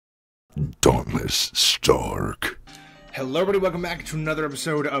Dauntless Stark. Hello everybody, welcome back to another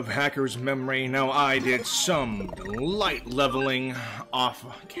episode of Hacker's Memory. Now I did some light leveling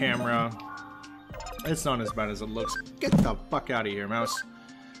off camera. It's not as bad as it looks. Get the fuck out of here, mouse.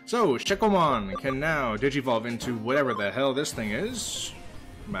 So, Shekomon can now digivolve into whatever the hell this thing is.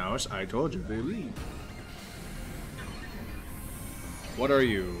 Mouse, I told you, baby. What are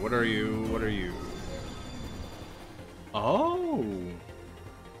you? What are you? What are you? Oh!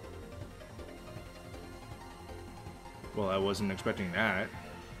 Well, I wasn't expecting that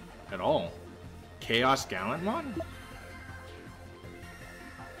at all. Chaos Gallantmon?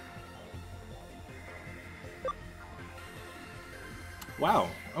 Wow,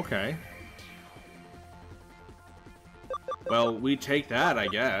 okay. Well, we take that, I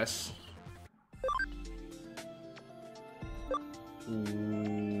guess.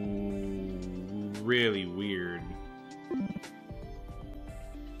 Ooh, really weird.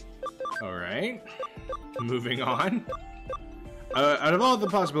 Alright. Moving on. Out of all the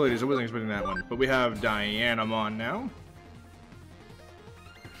possibilities, I wasn't expecting that one. But we have Dianamon now.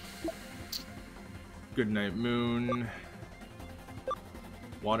 Goodnight Moon.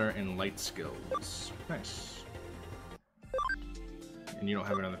 Water and light skills. Nice. And you don't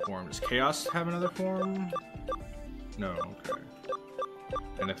have another form. Does Chaos have another form? No, okay.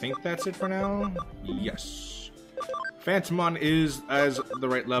 And I think that's it for now? Yes. Tentomon is as the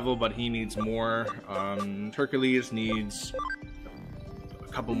right level, but he needs more. Hercules needs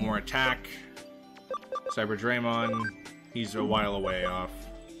a couple more attack. Cyber Draymon, he's a while away off.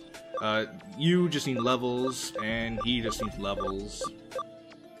 You just need levels, and he just needs levels.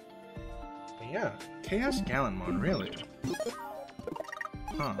 But yeah, Chaos Gallantmon, really?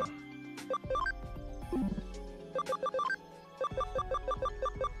 Huh.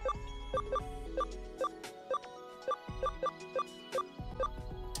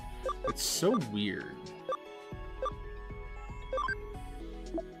 It's so weird.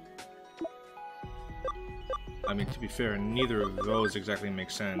 I mean, to be fair, neither of those exactly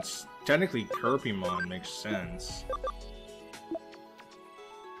make sense. Technically, Kirpymon makes sense.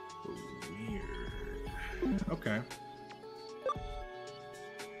 Weird. Okay.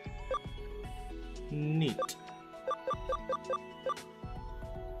 Neat.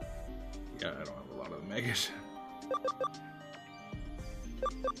 Yeah, I don't have a lot of the megas.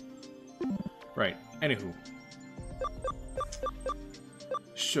 Right, anywho.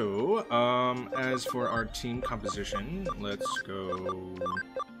 So, as for our team composition, let's go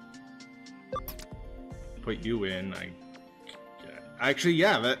put you in. Actually,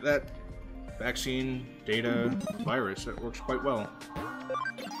 yeah, that vaccine data virus, that works quite well.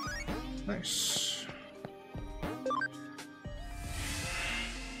 Nice.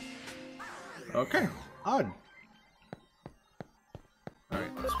 Okay, odd.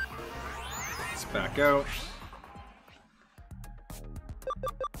 Alright, let's back out.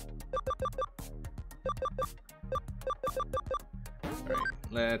 Alright,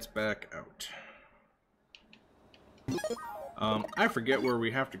 let's back out. I forget where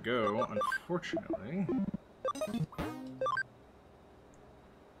we have to go, unfortunately.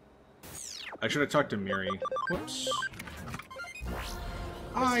 I should have talked to Miri. Whoops.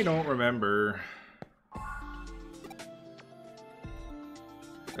 I don't remember.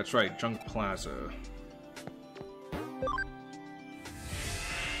 That's right, Junk Plaza.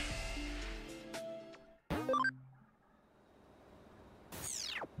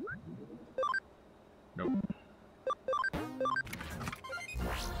 Nope.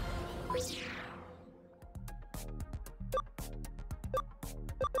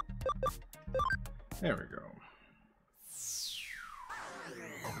 There we go.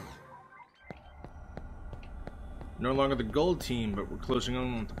 No longer the gold team, but we're closing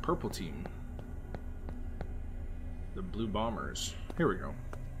on with the purple team. The blue bombers. Here we go.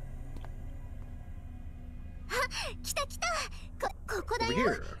 Over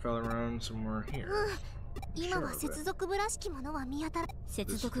here. I fell around somewhere here. Sure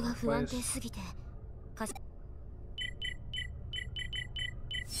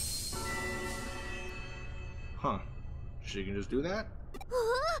huh. She can just do that?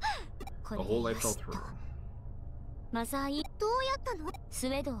 The whole life fell through.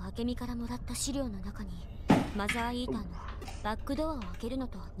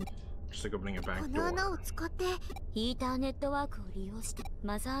 Just like opening a back door.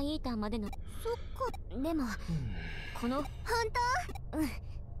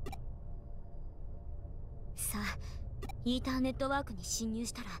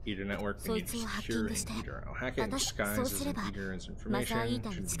 Ether network needs secure an Ether. I'll hack it and disguise as an Ether as information should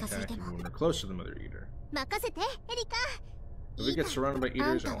be detected when we're close to the mother Ether. If it gets surrounded by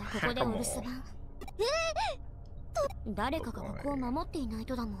eaters, I'll hack them all. 誰かがここを守っていない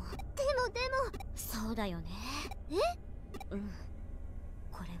とだもん。でもそうだよね。うん。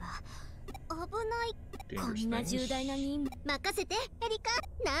これは危ない。こんな重大な任務任せてエリカ。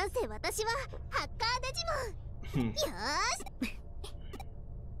なんせ私はハッカーデジモン。よーし。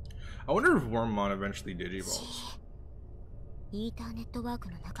I wonder if Wormmon eventually digivolves. イーターネットワー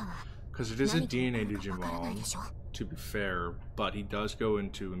クの中は Because it is a DNA Digimon, to be fair, but he does go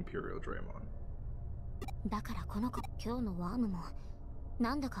into Imperial Draymon. だからこの子、今日のワームも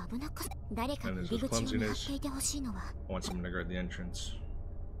なんだか危なっか。誰かに入り口を見張っていてほしいのは。I want someone to guard the entrance.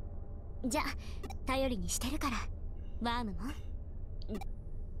 じゃあ頼りにしてるからワームも。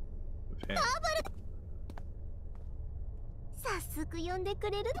早速呼んでく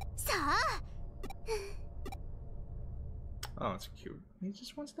れる。さあ。Oh, it's cute. He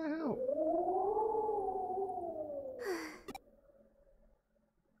just wants to help.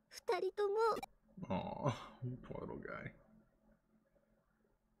 二人とも。Aw, poor little guy.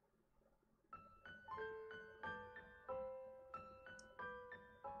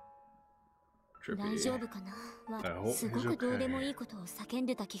 大丈夫かな。すごくどうでもいいことを叫ん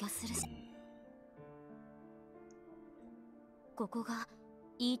でた気がするし。ここが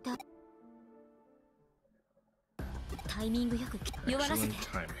言いた。タイミングよく弱らせて。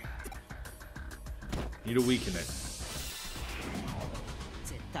Need to weaken it.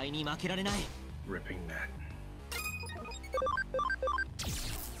 絶対に負けられない。Ripping that.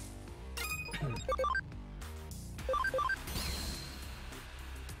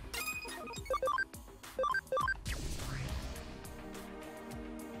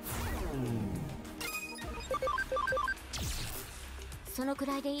 そのく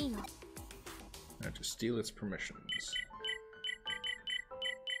らいでいいよ。Now to steal its permissions.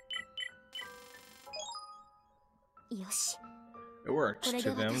 Yoshi. It works.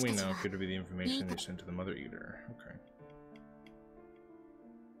 To them, we now appear to be the information they sent to the Mother Eater. Okay.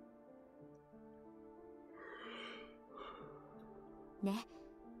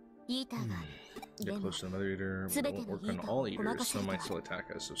 Get close to the Mother Eater. We won't work on all eaters. Some might still attack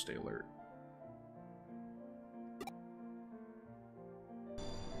us, so stay alert.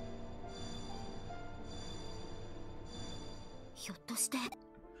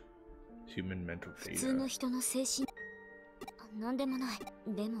 Human mental data. 普通の人の精神なんでもない。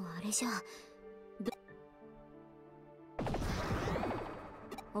でもあれじゃ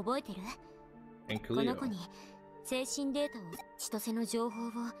覚えてる？この子に精神データを千歳の情報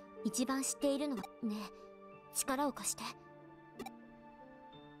を一番知っているのはねえ、力を貸して。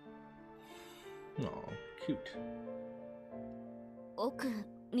Oh, cute. 奥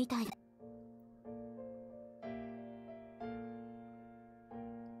みたいだ。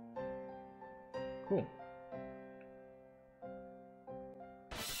Cool.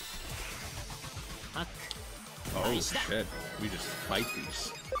 Oh shit, we just fight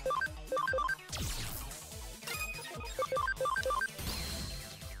these.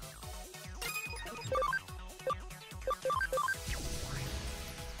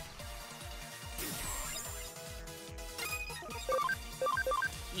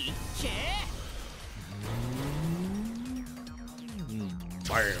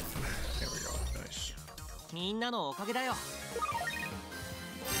 Bam! There we go, nice. みんなのおかげだよ。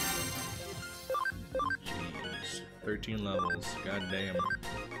13 levels, god damn.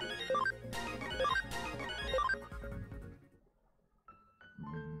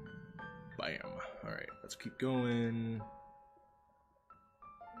 Bam. Alright, let's keep going.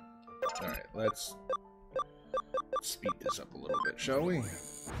 Alright, let's speed this up a little bit, shall we?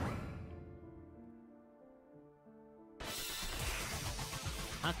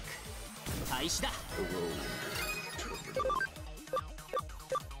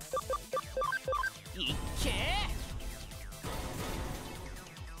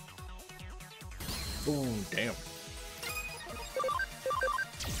 Boom, damn.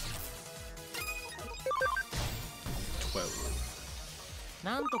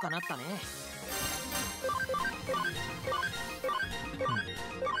 Nan to ka natta ne.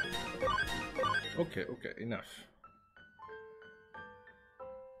 Okay, okay, enough.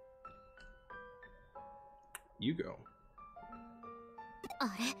 You go.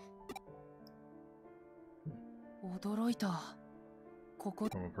 あれ？驚いた。ここ。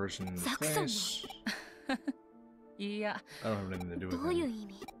From a person in the place. いや。I don't have anything to do with it. どういう意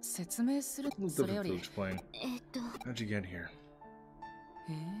味？説明する。それより。How'd you get here?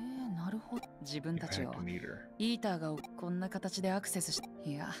 なるほど。自分たちをイーターがこんな形でアクセスし。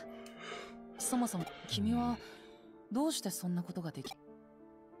いや。そもそも君はどうしてそんなことができ？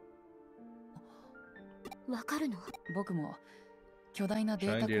わかるの？僕も巨大なデ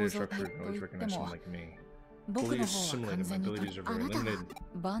ータ Giant 構 data 造体 structure と always 言って recognize も someone like me. 僕 Fully の方は assimilated, 完 my 全に abilities are あ very なたは limited.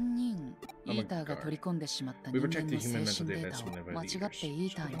 万人イ I'm a ーターが取り込んでしまった We 人 protect 間 the の human 精 mental 神デ data ータ that's を delivered 間 by 違 the って eaters, イ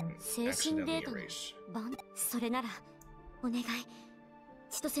ータ so ー we に can 精神デ accidentally ータの erase. それならお願い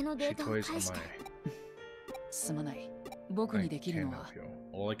千歳のデ She ータを toys 返して Amai. すまない僕 I にできる can't のは help you.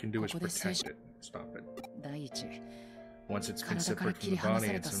 All I can do is ここで精 protect 神 it. Stop it. 第一 Once it's been 体から separate 切 from り the 離 body,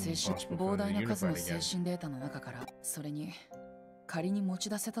 され it's た精神 impossible 膨 for 大 them な to 数の unify 精 again. 神データの中からそれに仮に持ち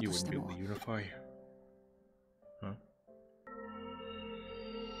出せた You とし wouldn't て be も able to unify? Huh?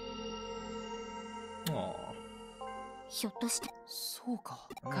 Aww. ひょっとしてそうか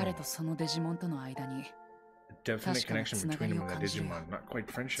彼とそのデジモンとの間に A definite 確かに connection つなが between り him を and 感 the じる Digimon. Not quite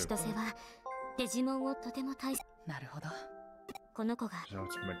千 friendship. 歳はデジモンをとても大切。なるほどこの子が So it's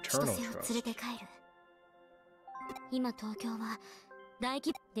千 maternal 歳を連れ trust. て帰る。今東京は大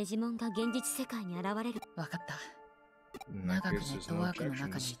規模デジモンが現実世界に現れる。わかった In that 長くネ case, ッ there's ト no ワークの中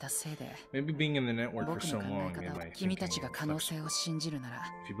にい objections. たせいで Maybe being in the network 僕 for の so 考 long え made 方を my 君たち thinking が可能 flexible. 性を信じるなら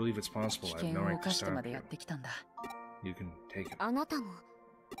If you believe it's 危 possible, I have 険 no を right to 冒してま stop で you. やってきたんだ You can take it. あなたも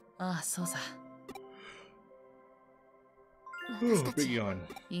ああそうさ私た Big ち yawn.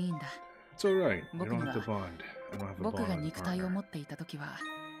 いいんだ It's alright. We 僕 don't に have は to bond. I don't have a 僕 bond が with a 肉体を partner. 持っていた時は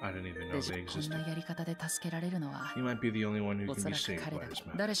I didn't even デ know ジ they こん existed. なやり方で助けられるのは You might be the only one who お can そ be らく saved 彼 by だ this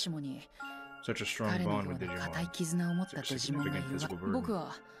map. 誰しもに Such a strong 彼の bond よう with な固い Digimon. 絆を持ったデジモンがいる Significant わ physical burden. 僕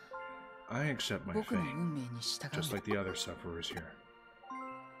は I accept my 僕の fate, 運命に従 just う like the other sufferers here.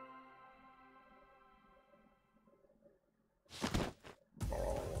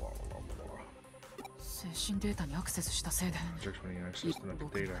精神データにアクセスしたせいで Reject any access to the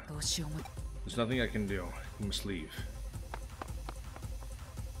僕に data. はどうしようも There's nothing I can do. You must leave.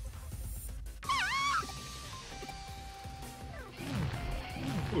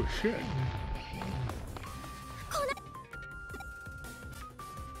 Oh shit.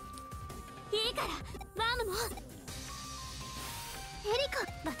 いいからワームもエリ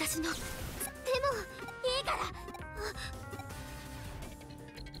カ私のでもいいから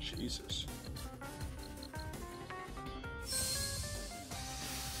Jesus.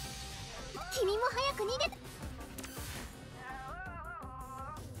 君も早く逃げ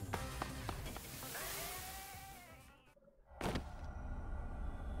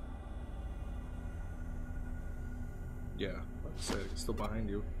Yeah, let's say it's still behind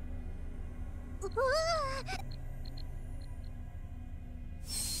you. うわ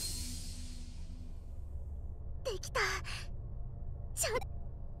できた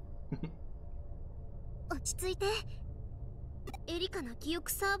落ち着いてエリカの記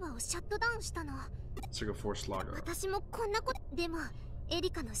憶サーバーをシャットダウンしたの It's like a forced logger. 私もこんなことでもエリ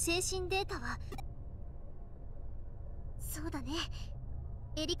カの精神データはそうだね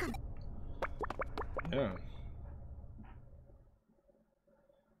エリカの Yeah.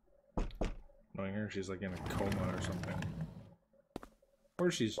 Knowing her, she's like in a coma or something.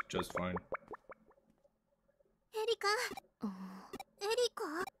 Or she's just fine. エリカエリカ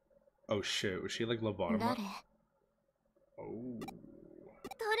Oh shit, was she like lobotomized? 誰 Oh.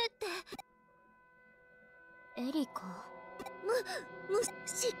 誰ってエリカ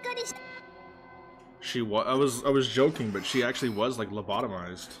しっかりし She was. I was joking, but she actually was like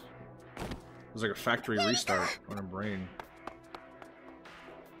lobotomized. It was like a factory restart on her brain.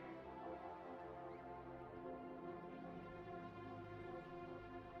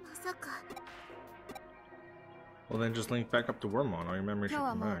 Well, then just link back up to Wormon. All your memories should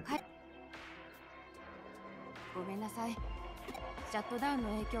come back. ごめんなさい。シャットダウンの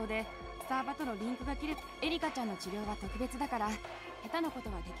影響でサーバとのリンクが切れ、エリカちゃんの治療は特別だから下手なこと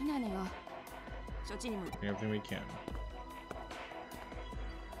はできないのよ。処置にも Everything we can.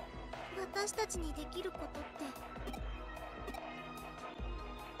 私たちにできることっ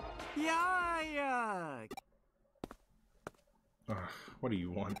て いやいや What do you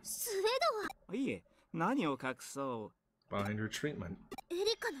want? スウェードはいえ、何を隠そう。 Behind her treatment. エ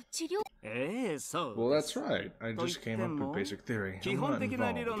リカの治療そう。 Well, that's right. I just came up with basic theory. 基 I'm 本 not 的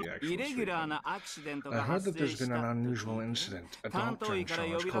な理 involved 論、 with the イ actual レギュラー treatment. なアクシデント I が heard 発 that 生 there's し been た。 an unusual incident. A 担当 doctor 医 in から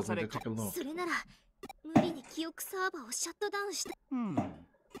charge 呼び出 called さ me れ to take a look. それなら無理に記憶サーバーをシャットダウンした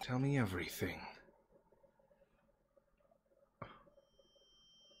Tell me everything.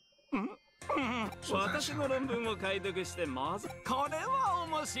 私の論文を解読してまずこれは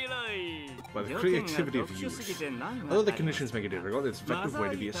面白い By the 条件が creativity of 特殊すぎ youth. て何が Although the conditions make it difficult, it's an effective way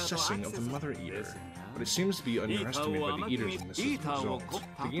to be assessing of the mother eater. But it seems to be underestimated by the eaters in this as a result.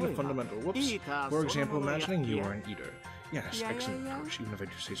 To gain a fundamental whoops, for example, imagining you are an eater. Yes, excellent approach, even if I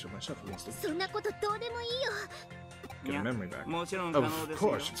do say so myself against it. そんなことどうでもいいよ get her memory back. Of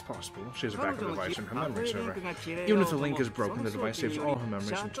course, it's possible. She has a backup device in her memory server. Even if the link is broken, the device saves all her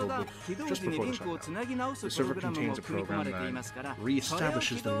memories until just before the shutdown. The server contains a program that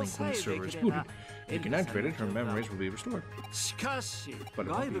re-establishes the link when the server is booted. If you can activate it, her memories will be restored. But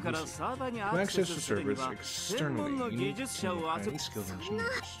it won't be easy. To access the servers externally, you need to highly skilled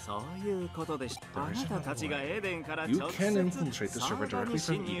engineers. You can infiltrate the server directly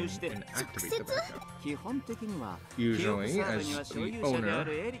from Eden and activate the backup. Usually, as the owner,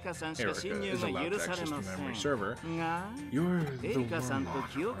 Erica is allowed to access the memory server. You're the warlock,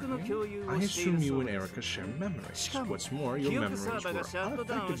 aren't you? I assume you and Erica share memories. What's more, your memories were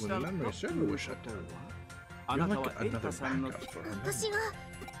unaffected when the memory server was shut down. You're like another backup for her memory.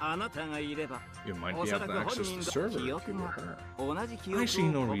 You might be able to access the server if you were her. I see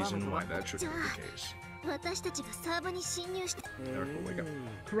no reason why that should be the case. Erica, wake up.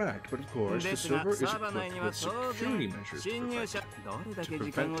 Correct, but of course, the server is equipped with security measures to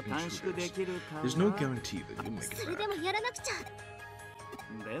prevent intruders. There's no guarantee that you'll make it back.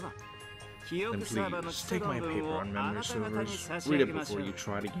 Then please, take my paper on memory servers, read it before you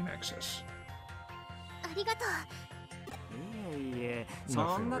try to gain access.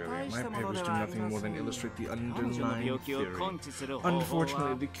 Nothing really. My papers do nothing more than illustrate the underlying theory.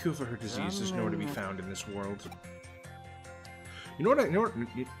 Unfortunately, the cure for her disease is nowhere to be found in this world. You know what I realized?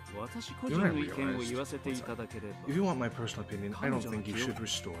 If you want my personal opinion, I don't think you should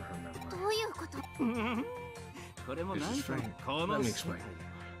restore her memory. This is frank. Let me explain.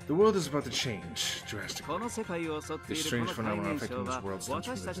 The world is about to change drastically. This strange phenomenon affecting this world stems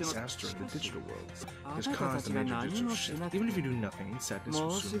from the disaster in the digital world. It has caused a major digital shift. Even if you do nothing, sadness will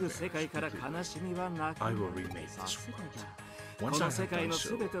soon vanish. I will remake this world. Once I have done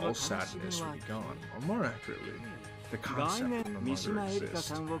so, all sadness will be gone. Or more accurately, the concept will no longer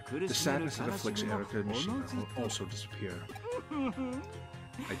exist. The sadness that afflicts Erica and Mishima will also disappear.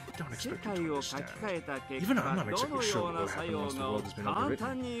 I don't expect you to understand. Even I'm not exactly sure what will happen once the world has been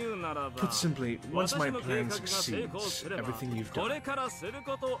overwritten. Put simply, once my plan succeeds, everything you've done, and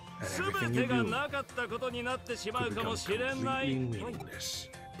everything you do, could become completely meaningless.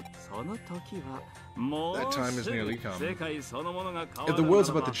 That time has nearly come. If the world's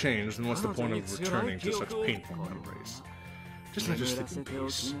about to change, then what's the point of returning to such painful memories? Just let her sleep in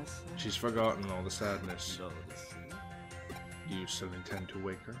peace. She's forgotten all the sadness. Do you still intend to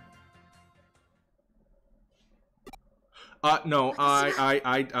wake her? No,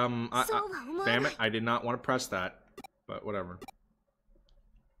 damn it, I did not want to press that, but whatever.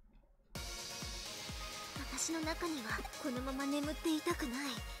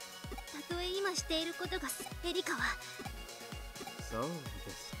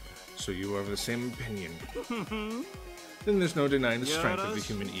 So you are of the same opinion. Then there's no denying the strength of the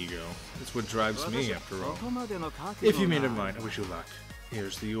human ego. It's what drives me, after all. If you made it mine, I wish you luck.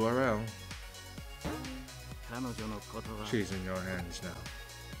 Here's the URL. She's in your hands now.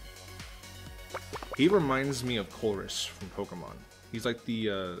 He reminds me of Chorus from Pokemon. He's like the,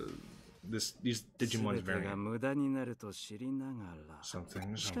 these Digimon's variant. Some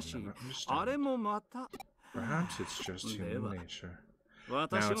things I'll never understand. Perhaps it's just human nature. Now it's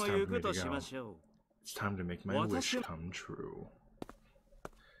time for me to go. It's time to make my wish come true.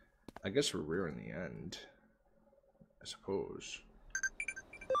 I guess we're rare in the end. I suppose.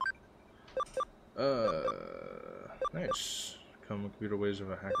 Nice. Come with computer ways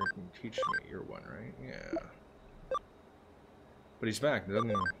of a hacker can teach me. You're one, right? Yeah. But he's back. There's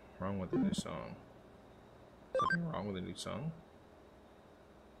nothing wrong with the new song. Nothing wrong with the new song?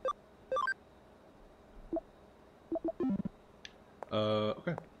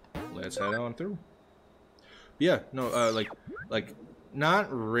 Okay. Let's head on through. Yeah, no, like,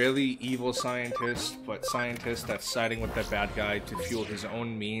 not really evil scientist, but scientist that's siding with the bad guy to fuel his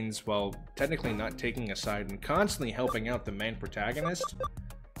own means while technically not taking a side and constantly helping out the main protagonist.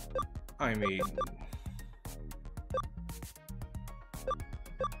 I mean,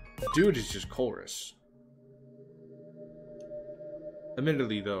 dude is just Chorus.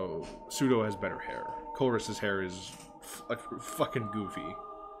 Admittedly, though, Pseudo has better hair. Chorus's hair is fucking goofy.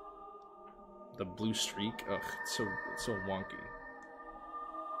 The blue streak, ugh, it's so wonky.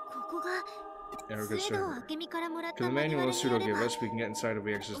 Erica's server. To the manual Pseudo gave us, we can get inside if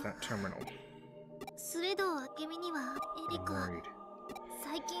we access that terminal. I'm worried.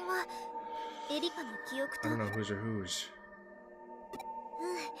 I don't know whose or whose.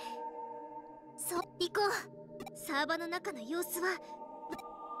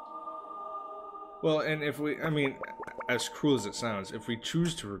 Well, and if we, I mean, as cruel as it sounds, if we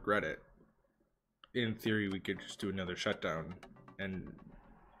choose to regret it, in theory, we could just do another shutdown and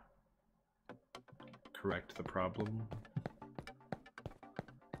correct the problem.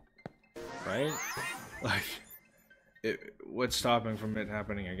 Right? Like, what's stopping from it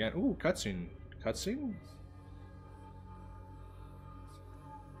happening again? Ooh, cutscene. Cutscene?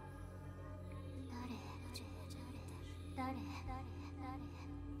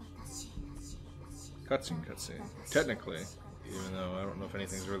 Cutscene. Technically, even though I don't know if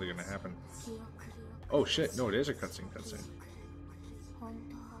anything's really gonna happen. Oh shit, no, it is a cutscene.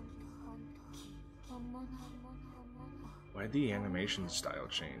 Why'd the animation style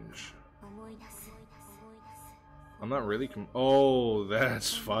change? I'm not really oh,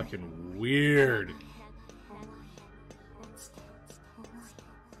 that's fucking weird.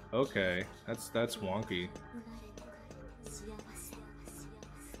 Okay, that's wonky.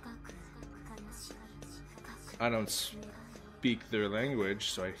 I don't speak their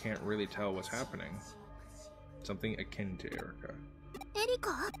language, so I can't really tell what's happening. Something akin to Erica.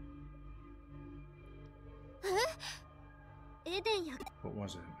 Erika? What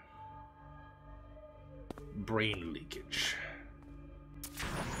was it? Brain leakage.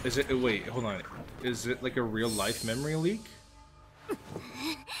 Is it? Wait, hold on. Is it like a real life memory leak?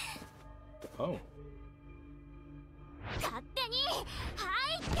 Oh.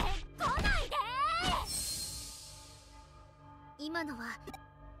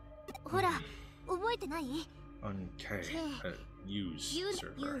 Okay. Use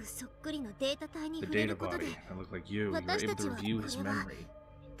server. The data body. That looked like you. You were able to review his memory.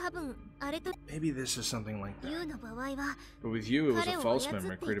 Maybe this is something like that. But with you, it was a false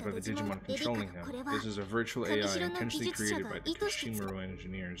memory created by the Digimon controlling him. This is a virtual AI intentionally created by the Kishimuro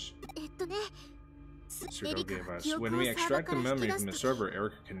engineers. Sergo gave us. When we extract the memory from the server,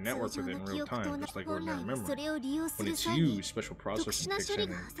 Erica can network with it in real time, just like ordinary memory. When it's used, special processing kicks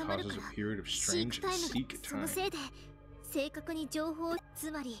in and causes a period of strange and seek time. It's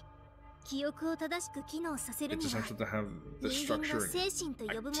essential to have the structure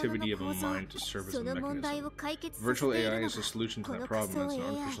and activity of a mind to serve as a mechanism. Virtual AI is a solution to that problem. It's an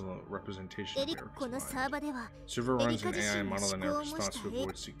artificial representation of Erica's mind. Server runs an AI model that now responds to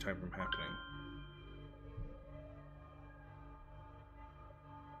avoid seek time from happening.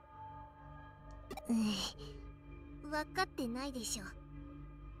 Something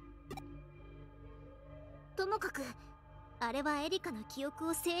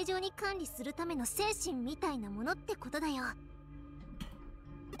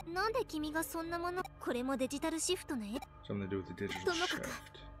to do with the digital shift.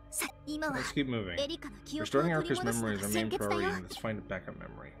 Let's keep moving. Restoring Erica's memory is our main priority, and let's find a backup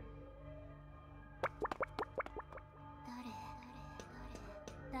memory.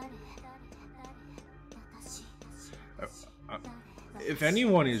 If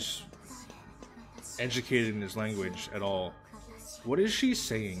anyone is educated in his language at all, what is she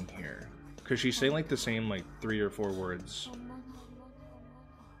saying here? Because she's saying like the same like 3 or 4 words.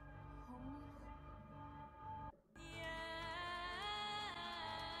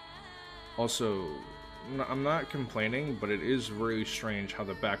 Also, I'm not complaining, but it is really strange how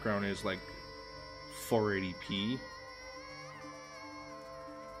the background is like 480p.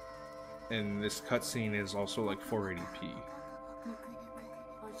 And this cutscene is also like 480p.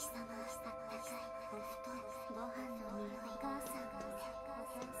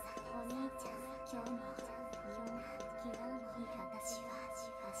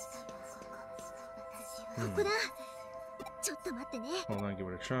 Hold on, give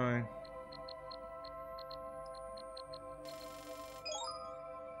it a try.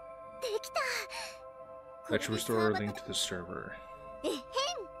 That should restore our link to the server.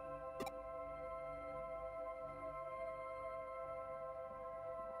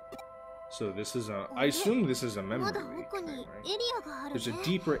 So this is a, I assume this is a memory leak thing, right? There's a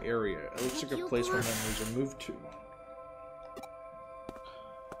deeper area. It looks like a place where memories are moved to.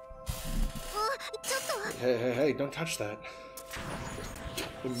 Hey, don't touch that.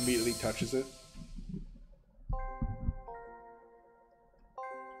 Immediately touches it.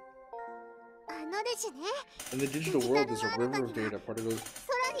 In the digital world, there's a river of data. Particles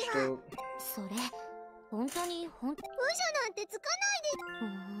pushed out.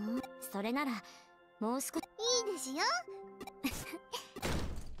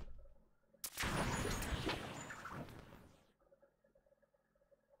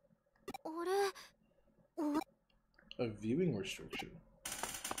 A viewing restriction.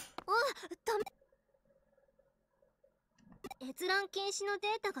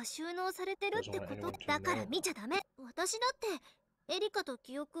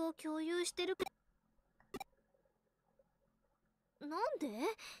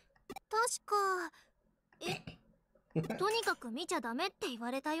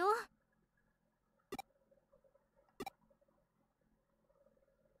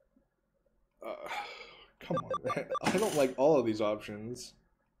 Come on, man. I don't like all of these options.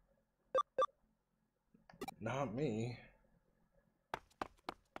 Not me.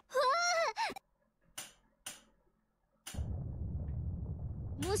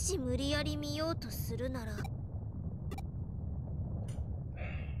 If もし無理やり見ようとするなら。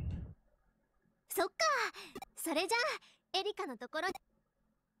そっか。それじゃあエリカのところ。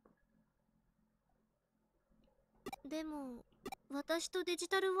でも私とデジ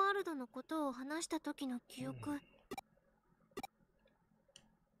タルワールドのことを話した時の記憶。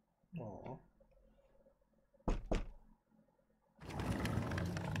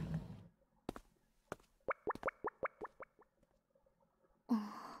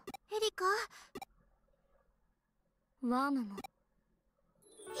エリカ、ワームも。よ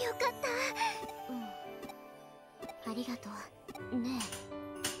かった。ありがとう。ねえ、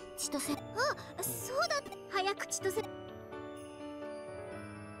千歳。あ、そうだ。早く千歳。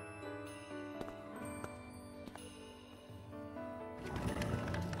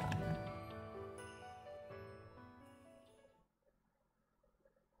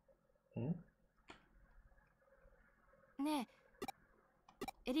ね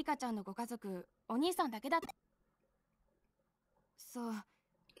え、エリカちゃんのご家族、お兄さんだけだ。そう、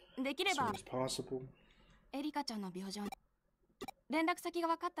できればエリカちゃんの病状、連絡先が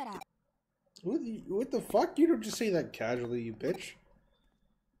分かったら。What the fuck? You don't just say that casually, you bitch.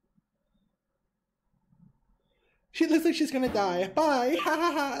 She looks like she's gonna die. Bye. Ha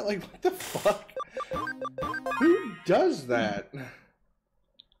ha ha. Like, what the fuck? Who does that?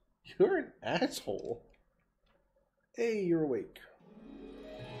 You're an asshole. Hey, you're awake.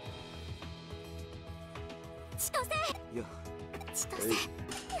 千歳。いや、千歳。やっ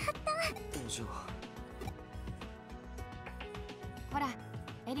た。お嬢。ほら、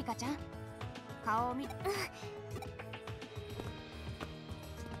エリカちゃん、顔を見。ひょ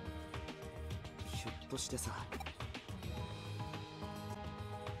っとしてさ。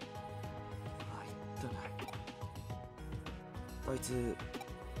参ったな。あいつ、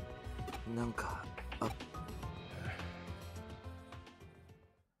なんか、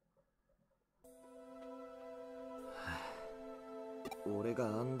俺が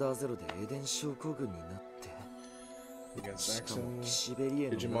アンダーゼロでエデン症候群になって、しかも岸辺リエ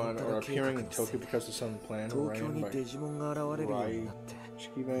のなんたら計画のせいで東京にデジモンが現れるようになって、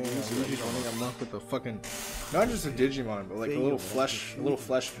not just a Digimon, but like a little flesh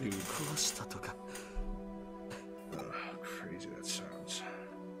dude. 殺したとか。Crazy that sounds.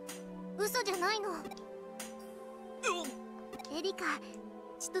 嘘じゃないの。エリカ、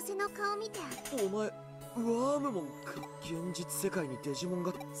千歳の顔見て。お前、ワームモンか。現実世界にデジモン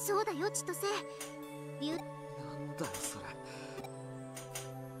が。そうだよ、千歳。なんだよそれ。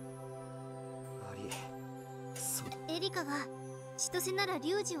あり、エリカが千歳なら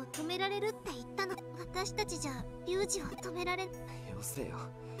リュウジを止められるって言ったの。私たちじゃリュウジを止められん。よせよ。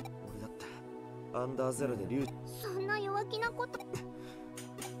俺だってアンダーゼロでリュウジ。そんな弱気なこと。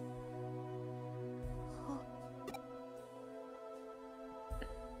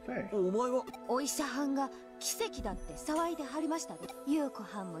お前は。お医者はんが奇跡だって騒いではりましたで。優子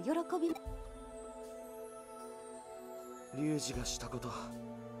はんも喜び。リュウジがしたこと、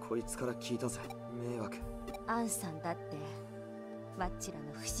こいつから聞いたぜ。迷惑。アンさんだってわっちら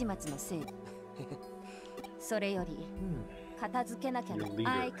の不始末のせい。それより片付けなきゃな。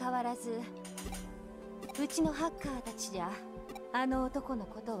相変わらずうちのハッカーたちじゃあの男の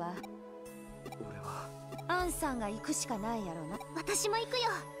ことは。俺はアンさんが行くしかないやろな。私も行くよ。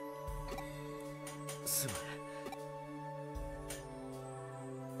すまね。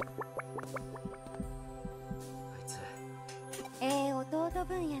あいつ弟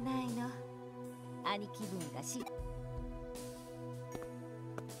分やないの。兄貴分がし。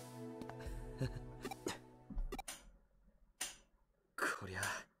こりゃ。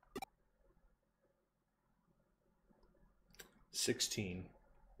16.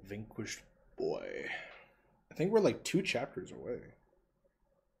 Vanquished boy. I think we're like 2 chapters away.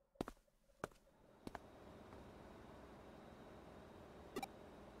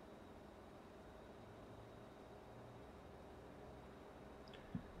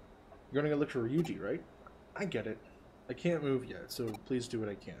 You're gonna go look for Ryuji, right? I get it. I can't move yet, so please do what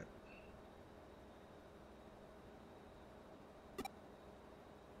I can.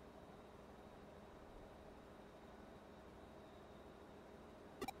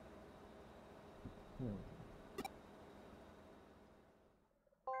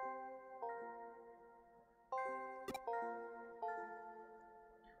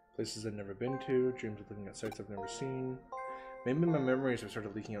 Places I've never been to, dreams of looking at sites I've never seen. Maybe my memories have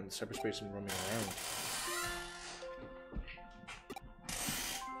started leaking out in cyberspace and roaming around.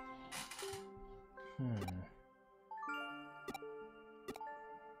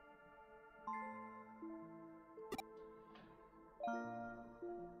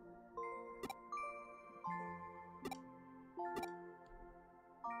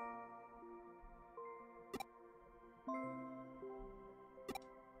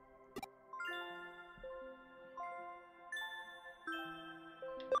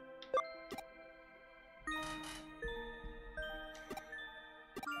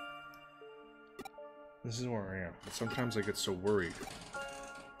 This is where I am. But sometimes I get so worried.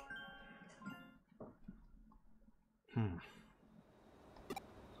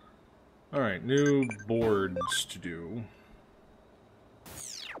 Alright, new boards to do.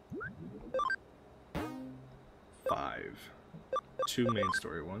 5. 2 main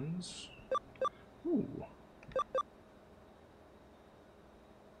story ones. Ooh.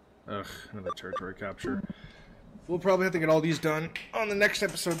 Ugh, another territory capture. We'll probably have to get all these done on the next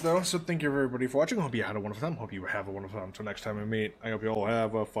episode, though. So thank you, everybody, for watching. I hope you had a wonderful time. Hope you have a wonderful time. Until next time we meet, I hope you all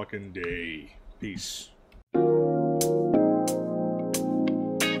have a fucking day. Peace.